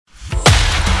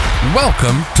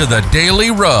Welcome to the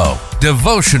Daily Row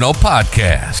Devotional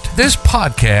Podcast. This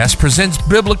podcast presents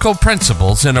biblical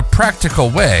principles in a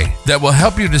practical way that will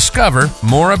help you discover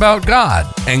more about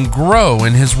God and grow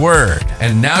in His Word.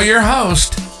 And now your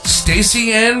host,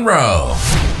 Stacey Ann Rowe.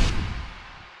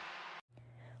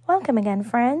 Welcome again,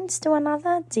 friends, to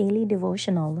another daily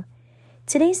devotional.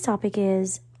 Today's topic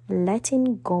is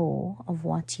letting go of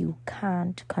what you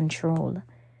can't control.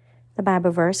 The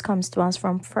Bible verse comes to us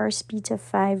from 1 Peter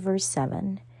 5 verse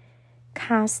 7.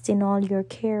 Casting all your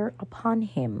care upon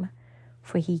him,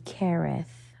 for he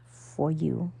careth for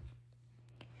you.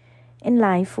 In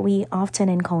life, we often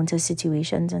encounter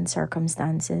situations and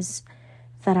circumstances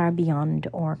that are beyond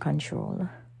our control.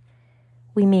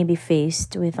 We may be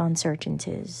faced with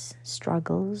uncertainties,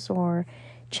 struggles, or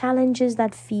challenges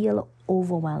that feel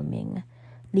overwhelming,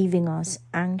 leaving us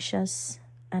anxious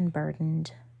and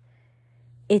burdened.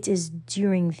 It is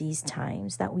during these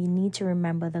times that we need to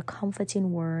remember the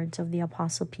comforting words of the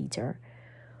Apostle Peter,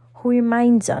 who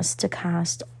reminds us to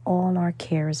cast all our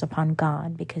cares upon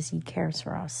God because He cares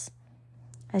for us.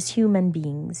 As human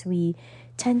beings, we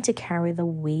tend to carry the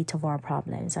weight of our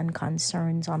problems and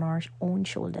concerns on our own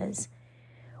shoulders.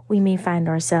 We may find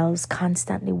ourselves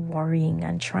constantly worrying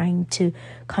and trying to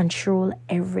control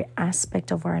every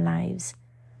aspect of our lives.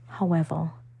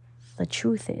 However, the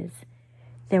truth is,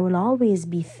 there will always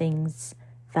be things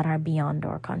that are beyond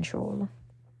our control.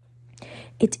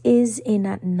 It is in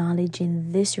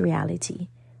acknowledging this reality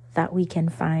that we can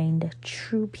find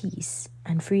true peace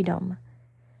and freedom.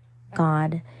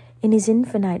 God, in His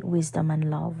infinite wisdom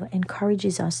and love,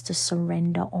 encourages us to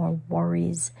surrender our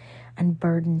worries and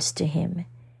burdens to Him.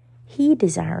 He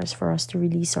desires for us to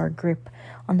release our grip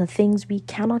on the things we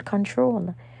cannot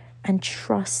control and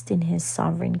trust in His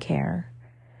sovereign care.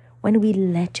 When we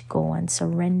let go and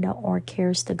surrender our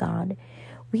cares to God,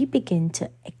 we begin to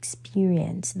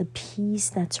experience the peace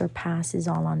that surpasses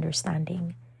all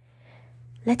understanding.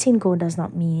 Letting go does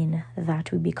not mean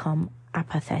that we become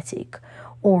apathetic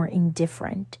or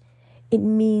indifferent. It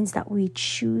means that we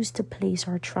choose to place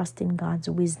our trust in God's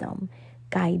wisdom,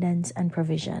 guidance, and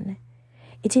provision.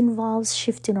 It involves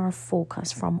shifting our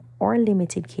focus from our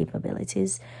limited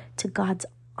capabilities to God's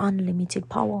unlimited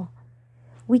power.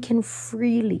 We can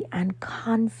freely and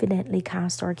confidently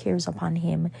cast our cares upon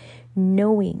Him,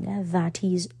 knowing that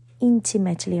He is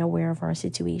intimately aware of our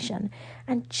situation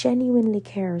and genuinely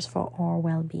cares for our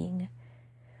well-being.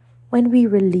 When we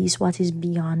release what is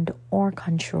beyond our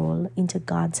control into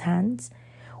God's hands,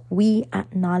 we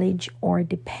acknowledge our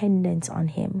dependence on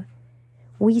Him.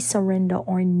 We surrender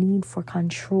our need for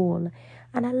control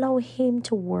and allow Him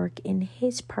to work in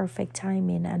His perfect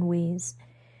timing and ways.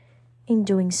 In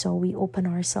doing so, we open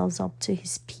ourselves up to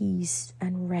His peace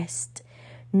and rest,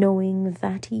 knowing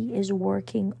that He is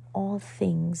working all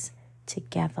things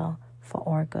together for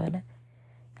our good.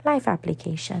 Life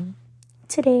application.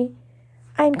 Today,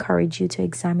 I encourage you to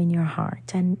examine your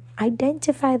heart and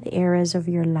identify the areas of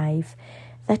your life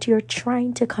that you're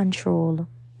trying to control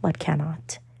but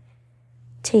cannot.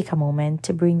 Take a moment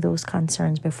to bring those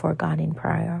concerns before God in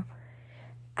prayer.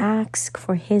 Ask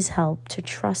for His help to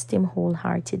trust Him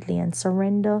wholeheartedly and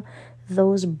surrender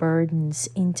those burdens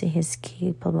into His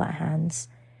capable hands.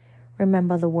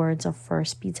 Remember the words of 1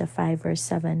 Peter 5 verse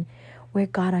 7, where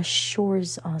God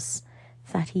assures us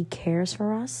that He cares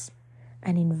for us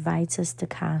and invites us to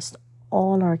cast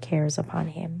all our cares upon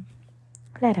Him.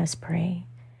 Let us pray.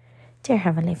 Dear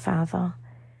Heavenly Father,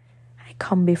 I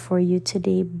come before You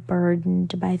today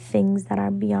burdened by things that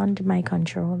are beyond my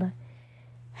control.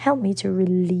 Help me to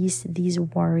release these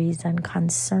worries and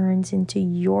concerns into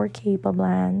Your capable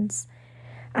hands.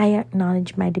 I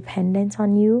acknowledge my dependence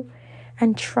on You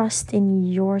and trust in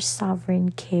Your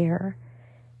sovereign care.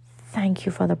 Thank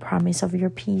You for the promise of Your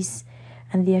peace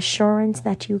and the assurance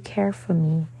that You care for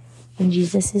me. In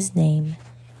Jesus' name,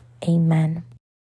 amen.